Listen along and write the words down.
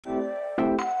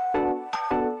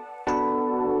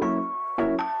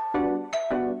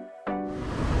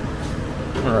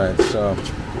Alright, so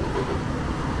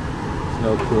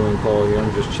no cooling coil here.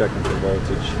 I'm just checking for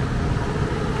voltage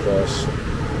across.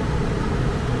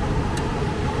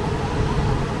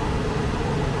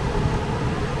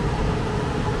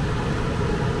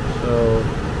 So,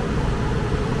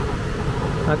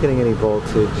 not getting any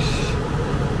voltage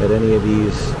at any of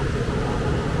these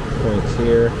points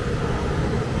here,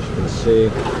 as you can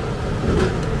see.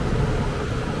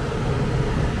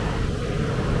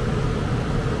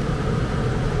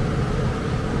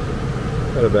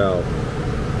 At about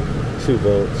 2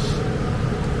 volts.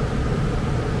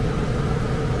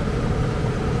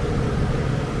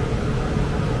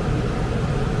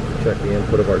 Check the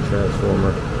input of our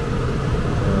transformer.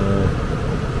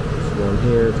 This one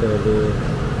here is going to be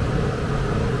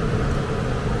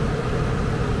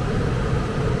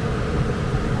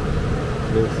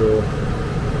neutral.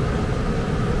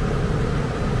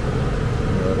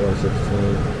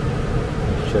 116.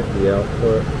 Let's check the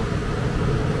output.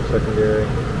 Secondary.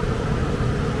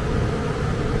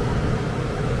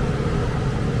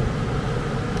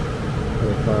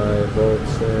 25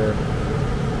 volts there.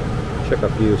 Check our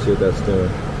fuse, see what that's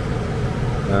doing.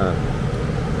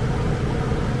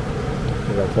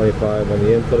 We got 25 on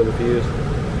the input of the fuse,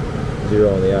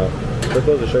 0 on the out. We're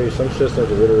supposed to show you some systems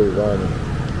will literally run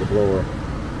the blower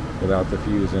without the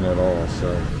fuse in at all,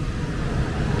 so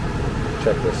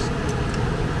check this.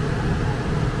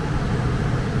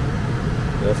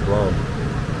 That's blown.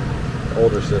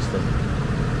 Older system.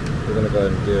 We're going to go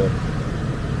ahead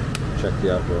and check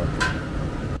the outdoor.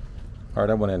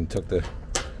 Alright, I went ahead and took the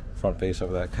front face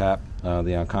of that cap,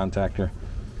 the contactor.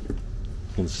 You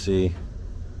can see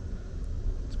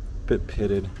it's a bit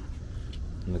pitted,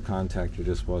 and the contactor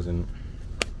just wasn't.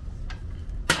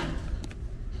 You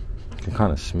can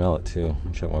kind of smell it too. Let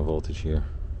me check my voltage here.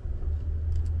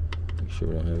 Make sure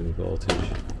we don't have any voltage.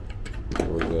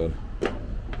 We're good.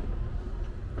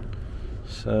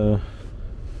 So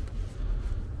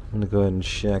I'm going to go ahead and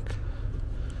check.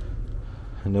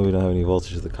 I know we don't have any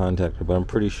voltage at the contactor, but I'm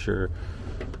pretty sure.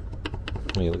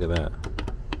 Hey, look at that.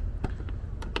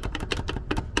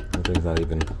 That thing's not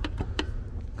even.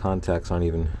 Contacts aren't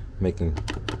even making.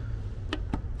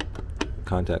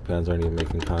 Contact pads aren't even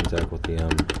making contact with the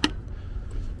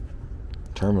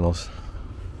terminals.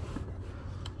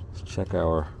 Let's check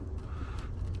our.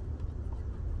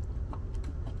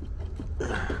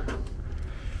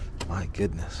 My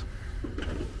goodness.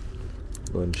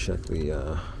 Go ahead and check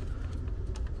the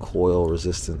coil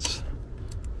resistance.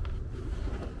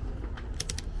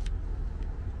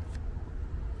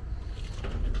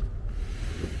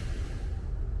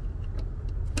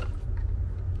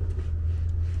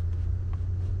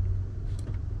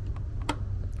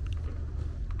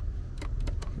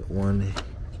 Get one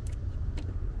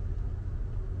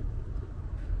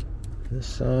this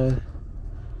side.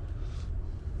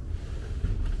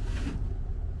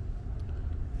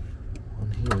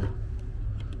 Here.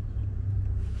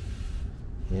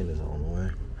 Hand is all in the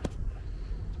way.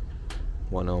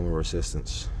 1 ohm of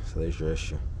resistance. So there's your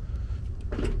issue.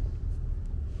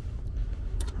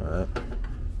 Alright.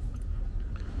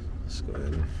 Let's go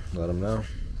ahead and let them know.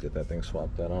 Get that thing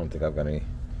swapped out. I don't think I've got any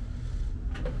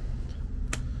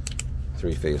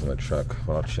 3-phase in the truck,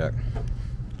 but I'll check.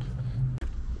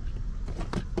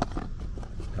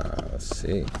 Let's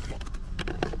see.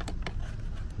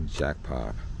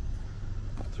 Jackpot.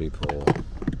 3-pole.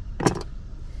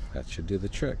 That should do the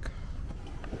trick.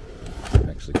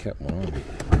 Actually kept one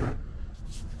on.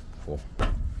 Cool.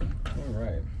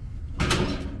 Alright.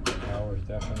 Power's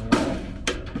definitely off.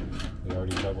 We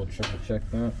already double triple checked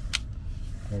that.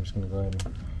 I'm just going to go ahead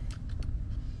and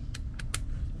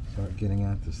start getting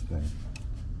at this thing.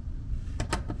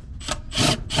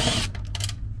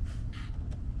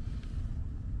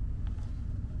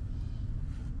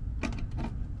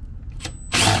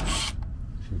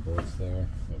 Bolts there,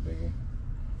 no biggie.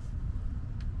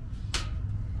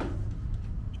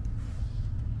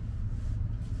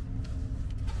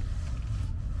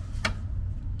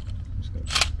 Just got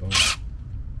this bolt.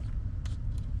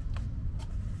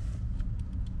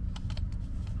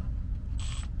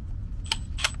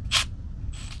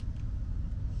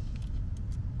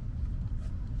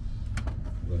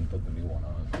 Go ahead and put the new one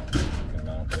on. You can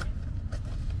mount it.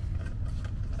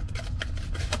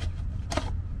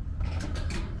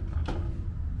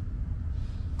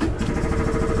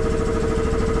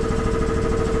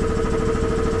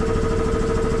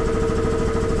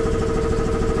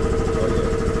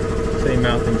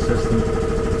 Mounting system.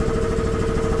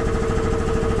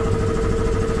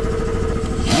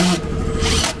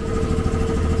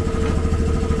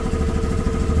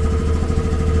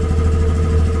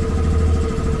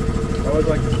 I always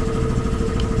like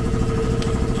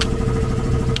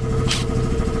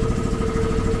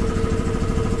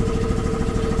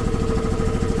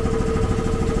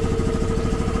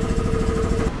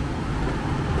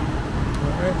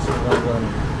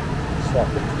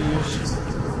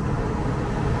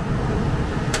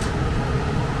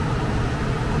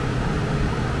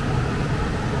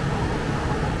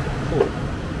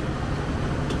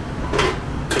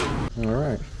All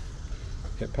right,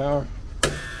 hit power.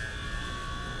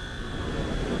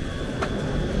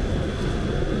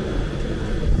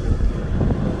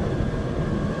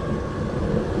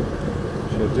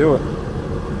 Should do it.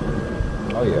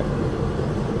 Oh yeah.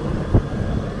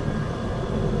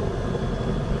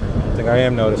 One thing I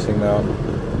am noticing though,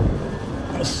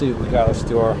 let's see what we got. Let's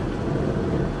do our,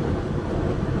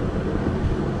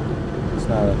 it's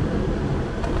not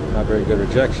very good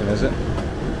rejection, is it?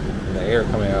 And the air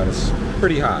coming out is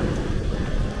pretty hot.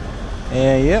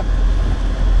 And yep,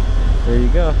 there you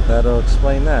go. That'll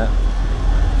explain that.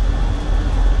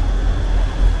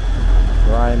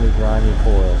 Grimy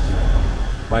coils.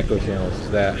 Micro channels is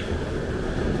that.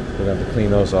 We're gonna have to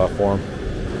clean those off for them.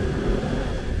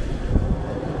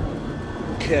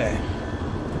 Okay.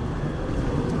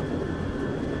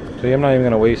 So yeah, I'm not even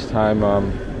gonna waste time.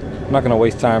 I'm not gonna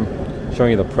waste time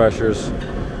showing you the pressures.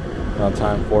 Not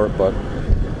time for it, but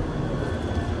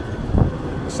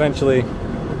essentially,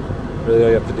 really all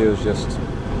you have to do is just,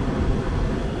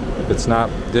 if it's not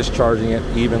discharging it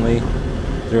evenly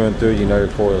through and through, you know your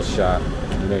coil's shot.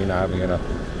 You know you're not having enough.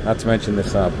 Not to mention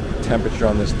this temperature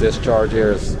on this discharge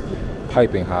air is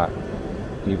piping hot,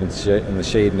 even in the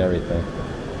shade and everything.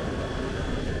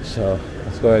 So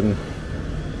let's go ahead and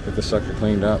get the sucker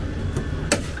cleaned up.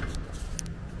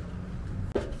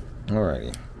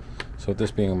 Alrighty. So with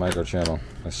this being a micro channel,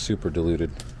 I super diluted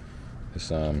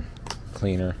this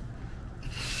cleaner,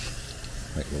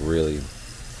 like really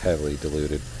heavily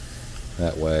diluted.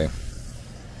 That way,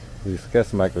 I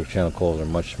guess the micro channel coils are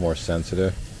much more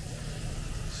sensitive,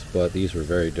 but these were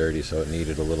very dirty, so it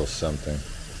needed a little something.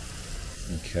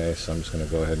 Okay, so I'm just going to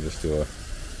go ahead and just do a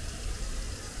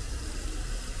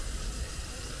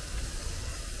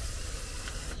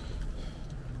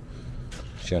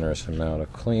generous amount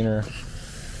of cleaner.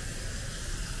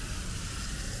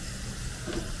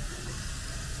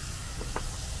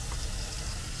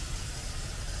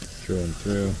 Through and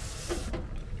through.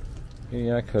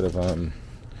 Yeah, I could have,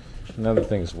 another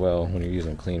thing as well, when you're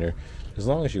using cleaner, as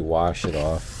long as you wash it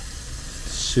off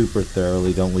super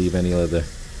thoroughly, don't leave any of the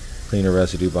cleaner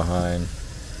residue behind,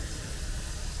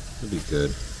 it'll be good.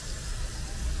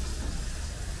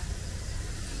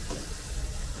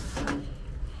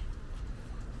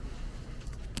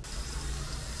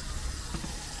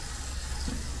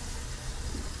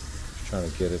 Just trying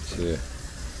to get it to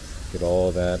get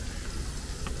all that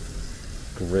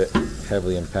grit,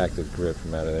 heavily impacted grit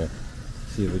from out of there.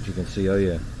 See what you can see. Oh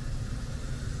yeah.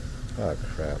 Oh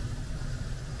crap.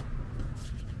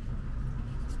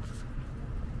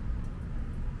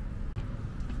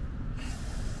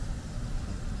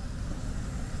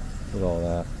 Look at all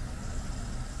that.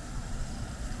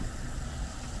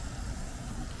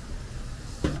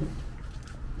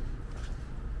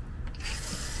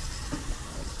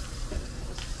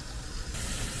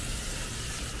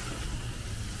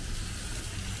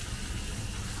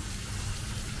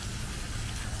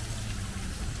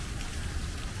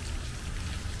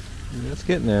 It's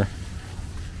getting there.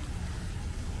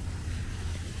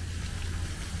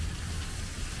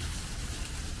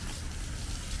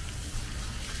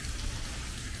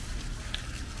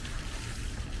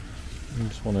 You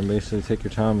just want to basically take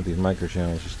your time with these micro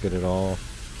channels. Just get it all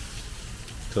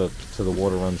till the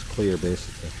water runs clear,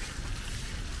 basically.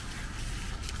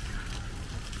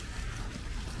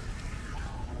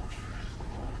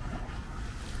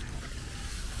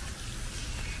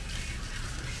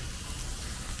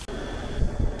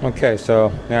 Okay,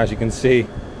 so now as you can see,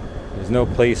 there's no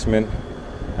placement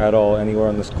at all anywhere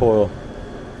on this coil.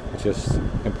 It just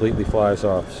completely flies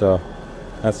off. So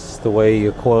that's the way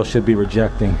your coil should be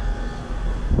rejecting.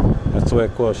 That's the way a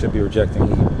coil should be rejecting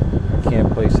heat. I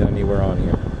can't place it anywhere on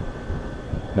here.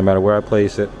 No matter where I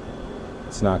place it,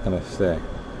 it's not going to stay.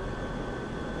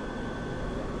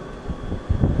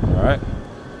 Alright.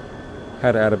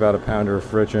 Had to add about a pound of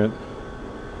refrigerant.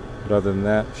 But other than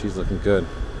that, she's looking good.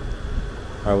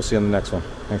 Alright, we'll see you on the next one.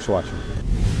 Thanks for watching.